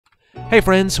Hey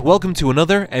friends, welcome to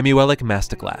another EmuELEC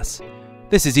Masterclass.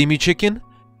 This is Emu Chicken,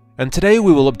 and today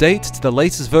we will update to the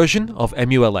latest version of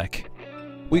EmuELEC.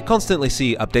 We constantly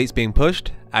see updates being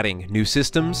pushed, adding new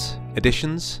systems,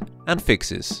 additions, and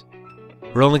fixes.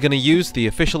 We're only going to use the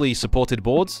officially supported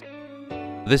boards.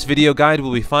 This video guide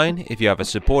will be fine if you have a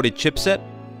supported chipset,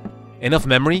 enough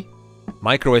memory,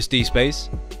 MicroSD space,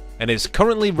 and is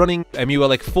currently running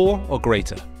EmuELEC 4 or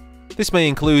greater. This may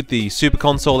include the Super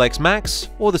Console X Max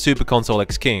or the Super Console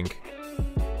X King.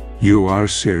 You are a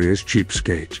serious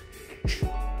cheapskate.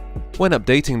 When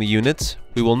updating the unit,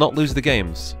 we will not lose the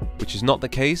games, which is not the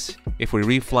case if we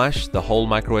reflash the whole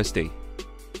MicroSD.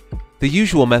 The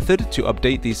usual method to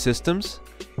update these systems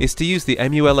is to use the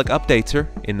EmuELEC updater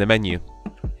in the menu.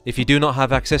 If you do not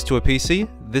have access to a PC,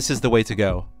 this is the way to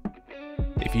go.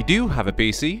 If you do have a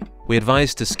PC, we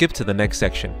advise to skip to the next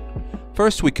section.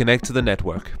 First, we connect to the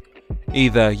network.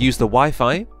 Either use the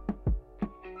Wi-Fi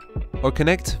or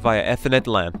connect via Ethernet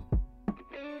LAN.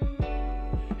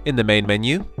 In the main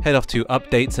menu, head off to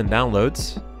Updates and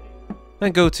Downloads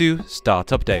and go to Start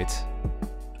Update.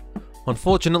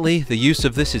 Unfortunately, the use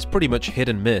of this is pretty much hit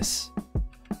and miss.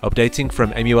 Updating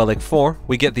from EmuELEC 4,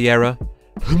 we get the error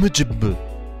We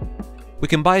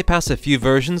can bypass a few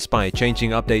versions by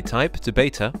changing update type to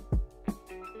beta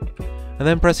and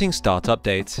then pressing Start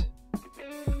Update.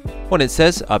 When it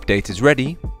says Update is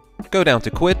ready, go down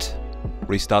to Quit,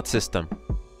 Restart System.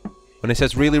 When it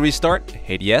says Really Restart,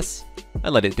 hit Yes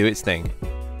and let it do its thing.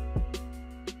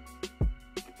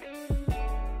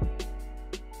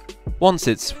 Once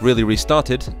it's really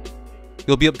restarted,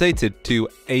 you'll be updated to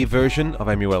a version of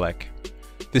EmuELEC.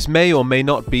 This may or may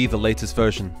not be the latest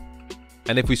version,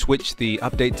 and if we switch the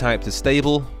update type to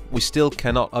stable, we still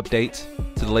cannot update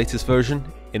to the latest version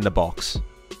in the box.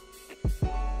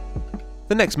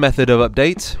 The next method of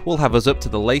update will have us up to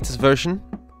the latest version.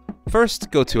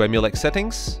 First, go to EmuELEC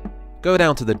Settings, go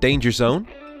down to the Danger Zone,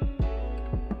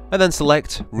 and then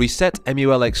select Reset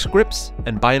EmuELEC Scripts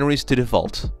and Binaries to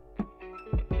Default.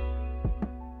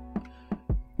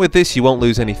 With this, you won't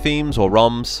lose any themes or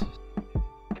ROMs.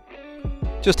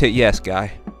 Just hit Yes,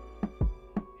 guy.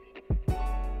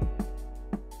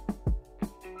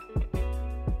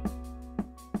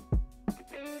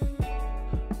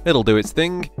 It'll do its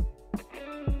thing.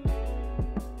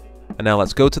 And now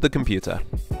let's go to the computer.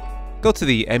 Go to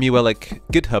the EmuELEC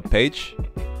GitHub page,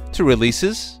 to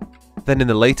Releases, then in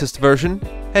the latest version,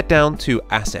 head down to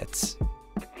Assets.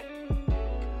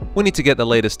 We need to get the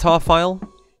latest tar file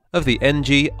of the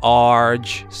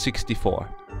ng-arg64,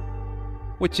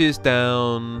 which is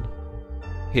down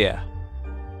here.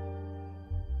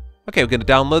 Okay, we're going to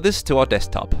download this to our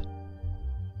desktop.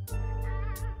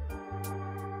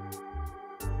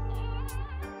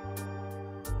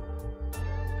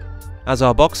 As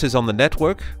our box is on the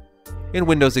network, in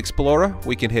Windows Explorer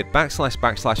we can hit /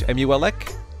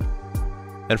 EmuELEC,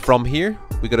 and from here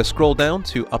we got to scroll down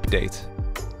to Update.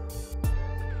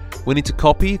 We need to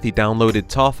copy the downloaded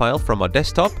tar file from our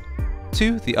desktop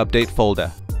to the update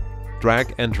folder.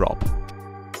 Drag and drop.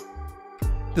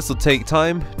 This will take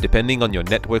time depending on your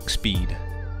network speed.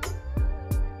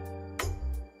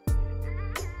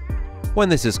 When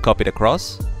this is copied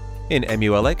across, in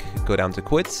EmuELEC go down to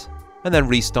Quit and then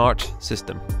Restart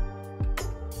System.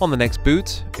 On the next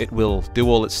boot, it will do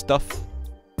all its stuff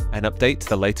and update to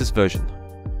the latest version.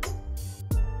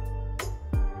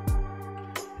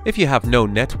 If you have no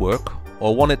network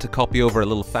or want it to copy over a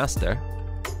little faster,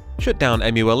 shut down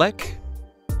EmuELEC,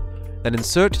 then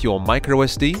insert your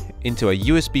MicroSD into a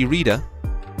USB reader,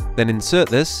 then insert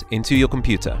this into your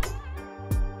computer.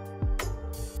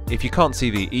 If you can't see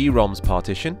the EROMs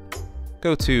partition,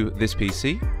 go to this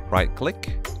PC,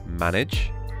 right-click,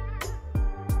 Manage,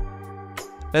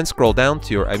 then scroll down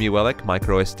to your EmuELEC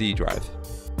MicroSD drive.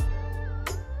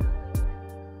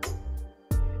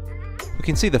 We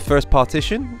can see the first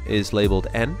partition is labeled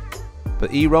N,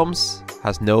 but EROMs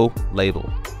has no label.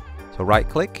 So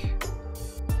right-click,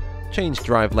 change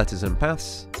drive letters and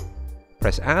paths,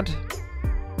 press Add,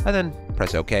 and then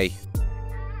press OK.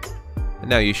 And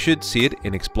now you should see it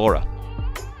in Explorer.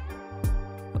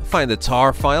 Find the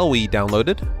tar file we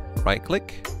downloaded,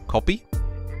 right-click, copy.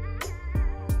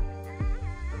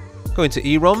 Go into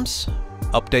EROMs,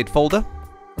 Update folder,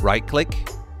 right-click,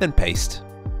 then paste.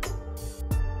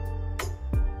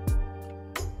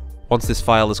 Once this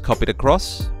file is copied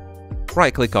across,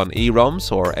 right-click on EROMs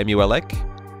or EmuELEC,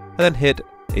 and then hit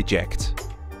Eject.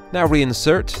 Now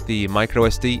reinsert the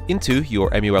MicroSD into your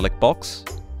EmuELEC box,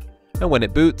 and when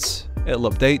it boots,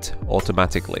 it'll update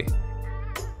automatically.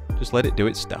 Just let it do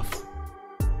its stuff.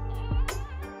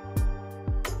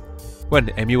 When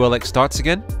EmuELEC starts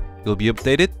again, you'll be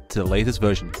updated to the latest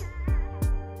version.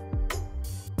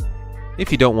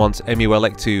 If you don't want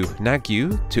EmuELEC to nag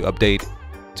you to update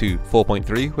to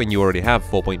 4.3 when you already have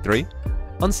 4.3,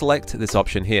 unselect this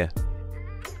option here.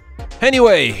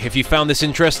 Anyway, if you found this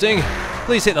interesting,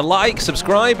 please hit the like,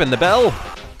 subscribe and the bell,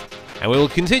 and we will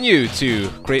continue to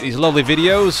create these lovely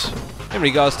videos in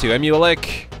regards to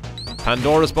EmuELEC,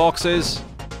 Pandora's boxes,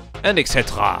 and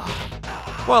etc.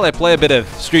 While I play a bit of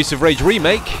Streets of Rage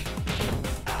Remake,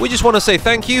 we just want to say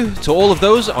thank you to all of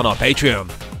those on our Patreon.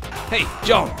 Hey,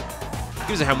 John,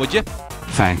 give us a hand, would you?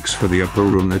 Thanks for the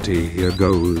opportunity. Here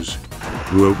goes.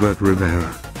 Robert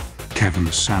Rivera,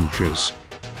 Kevin Sanchez,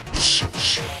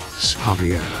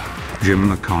 Javier, Jim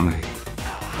McConney,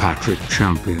 Patrick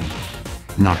Champion,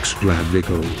 Knox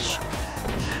Gladnichols,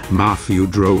 Matthew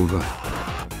Drover,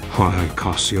 Jorge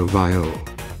Cosio Vial,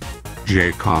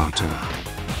 Jay Carter,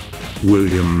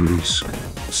 William Leask,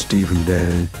 Stephen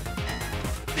Day,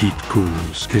 Pete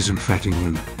Cools, Kizan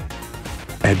Fettingman,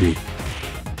 Eddie,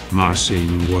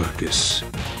 Marcin Workis,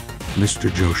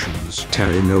 Mr. Joshins,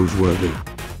 Terry Noseworthy,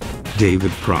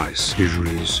 David Price,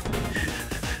 Isries,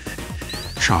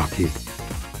 Sharky,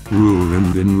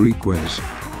 Roland Enriquez,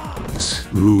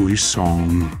 Louis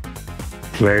Song,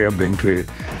 Claire Binkley,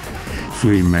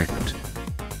 Freemecht,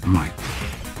 Mike,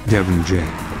 Devin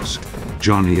James,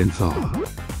 Johnny Enthal,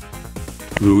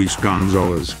 Luis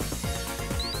Gonzalez,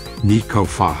 Nico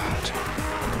Fahd,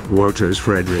 Waters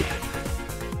Frederick,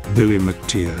 Billy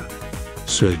McTeer,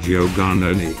 Sergio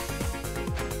Garnoni,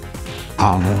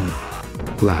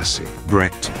 Arnold, Lassie,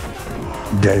 Brett,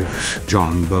 Dev,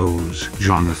 John Bowes,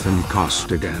 Jonathan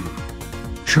Costigan,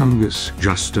 Chungus,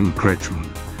 Justin Kretschmann,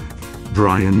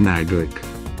 Brian Naglick,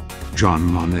 John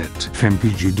Monette,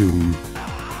 Fempigi Doom,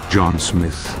 John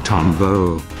Smith, Tom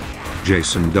Bow,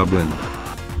 Jason Dublin,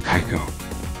 Keiko,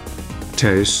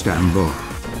 Tay Stambor,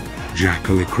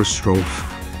 Jacqueline Christophe,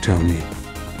 Tony,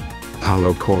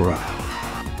 Paulo Cora,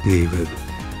 David,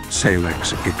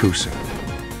 Salex Ikusa,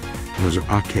 was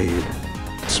Arcade,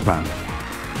 Span,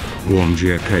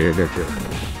 Wonjia Kayadeka,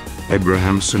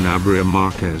 Abraham Sanabria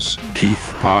Marquez,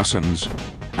 Keith Parsons,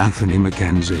 Anthony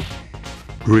McKenzie,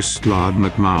 Ristlard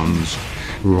McMounds,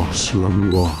 Ross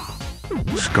Langlois,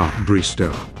 Scott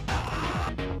Bristow,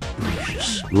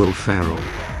 Will Farrell,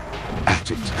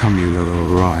 Attic Camilo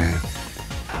O'Ryan,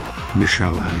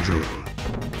 Michelle Angelo,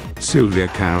 Sylvia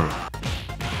Carroll,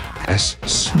 S.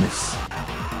 Smith,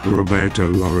 Roberto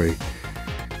Laurie,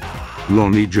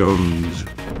 Lonnie Jones,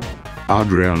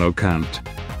 Adriano Cant,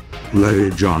 Larry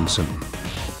Johnson,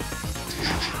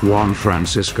 Juan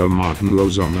Francisco Martin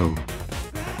Lozano.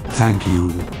 Thank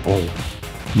you all.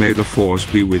 May the force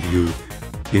be with you.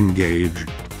 Engage.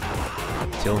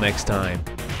 Till next time.